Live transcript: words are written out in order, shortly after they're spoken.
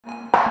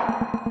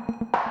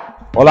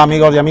Hola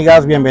amigos y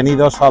amigas,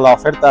 bienvenidos a la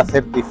oferta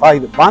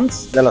Certified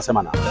Vans de la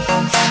semana.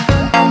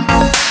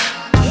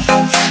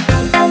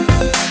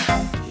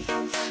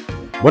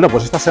 Bueno,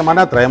 pues esta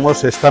semana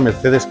traemos esta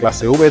Mercedes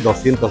Clase V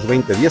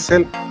 220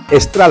 diésel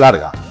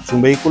Extralarga. Es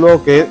un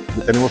vehículo que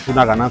tenemos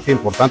una ganancia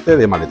importante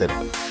de maletero.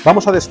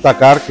 Vamos a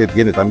destacar que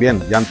tiene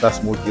también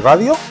llantas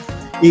multirradio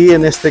y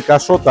en este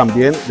caso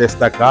también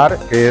destacar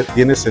que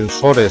tiene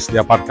sensores de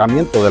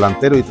aparcamiento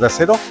delantero y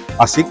trasero,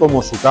 así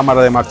como su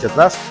cámara de marcha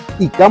atrás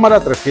y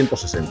cámara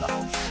 360.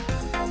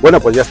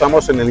 Bueno, pues ya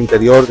estamos en el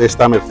interior de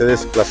esta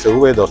Mercedes Clase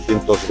V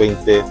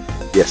 220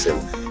 diésel.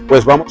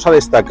 Pues vamos a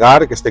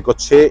destacar que este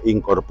coche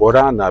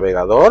incorpora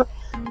navegador,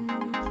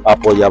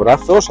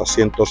 apoyabrazos,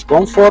 asientos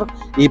confort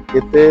y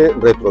 7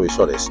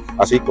 retrovisores,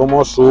 así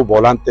como su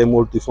volante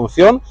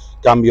multifunción,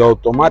 cambio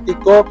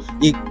automático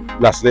y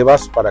las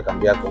levas para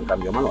cambiar con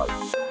cambio manual.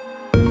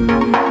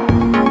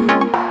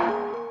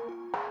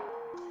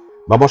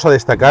 Vamos a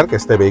destacar que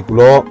este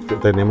vehículo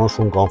tenemos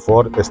un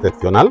confort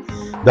excepcional,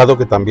 dado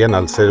que también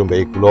al ser un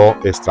vehículo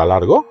extra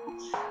largo,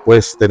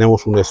 pues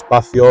tenemos un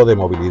espacio de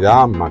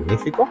movilidad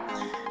magnífico.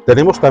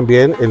 Tenemos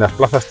también en las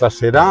plazas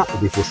traseras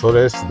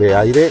difusores de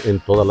aire en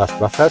todas las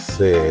plazas,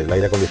 el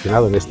aire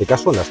acondicionado en este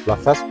caso en las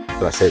plazas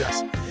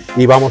traseras.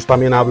 Y vamos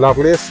también a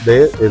hablarles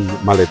del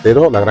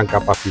maletero, la gran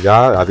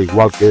capacidad, al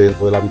igual que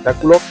dentro del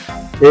habitáculo,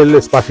 el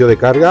espacio de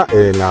carga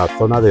en la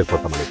zona del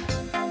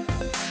portamaletas.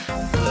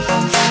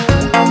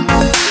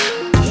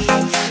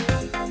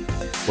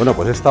 Bueno,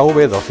 pues esta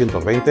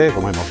V220,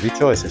 como hemos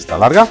dicho, es esta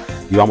larga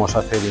y vamos a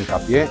hacer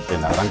hincapié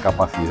en la gran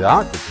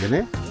capacidad que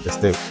tiene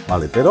este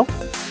maletero.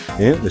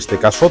 En este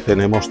caso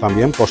tenemos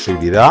también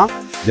posibilidad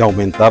de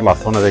aumentar la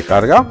zona de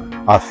carga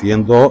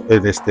haciendo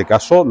en este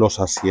caso los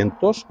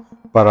asientos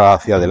para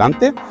hacia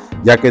adelante,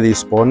 ya que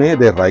dispone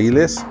de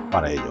raíles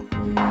para ello.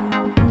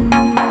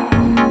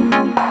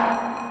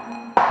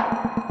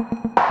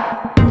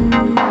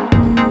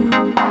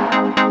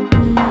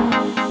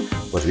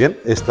 Pues bien,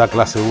 esta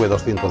clase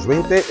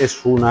V220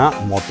 es una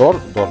motor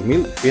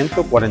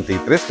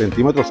 2143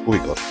 centímetros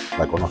cúbicos,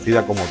 la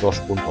conocida como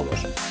 2.2.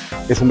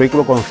 Es un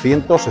vehículo con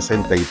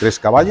 163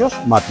 caballos,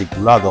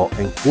 matriculado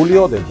en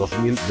julio del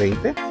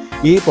 2020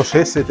 y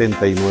posee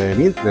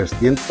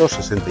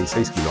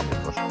 79.366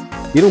 kilómetros.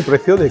 Tiene un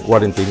precio de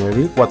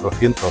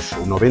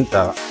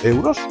 49.490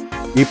 euros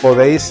y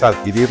podéis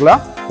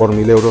adquirirla por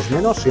 1.000 euros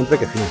menos siempre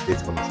que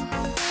financiéis con nosotros.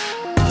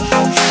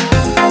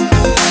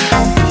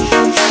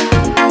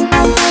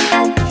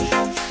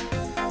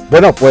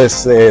 Bueno,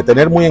 pues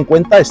tener muy en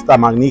cuenta esta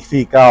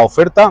magnífica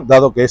oferta,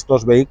 dado que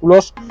estos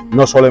vehículos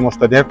no solemos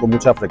tener con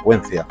mucha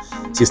frecuencia.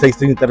 Si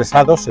estáis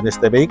interesados en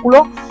este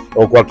vehículo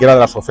o cualquiera de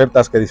las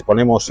ofertas que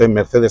disponemos en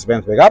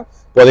Mercedes-Benz-Vegar,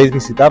 podéis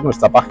visitar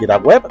nuestra página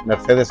web,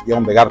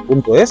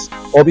 Mercedes-vegar.es,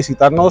 o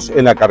visitarnos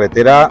en la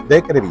carretera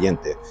de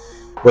Crevillente.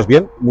 Pues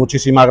bien,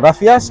 muchísimas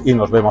gracias y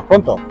nos vemos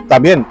pronto.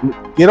 También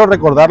quiero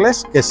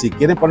recordarles que si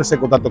quieren ponerse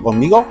en contacto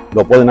conmigo,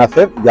 lo pueden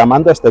hacer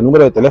llamando a este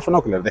número de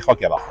teléfono que les dejo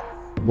aquí abajo.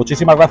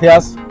 Muchísimas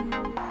gracias.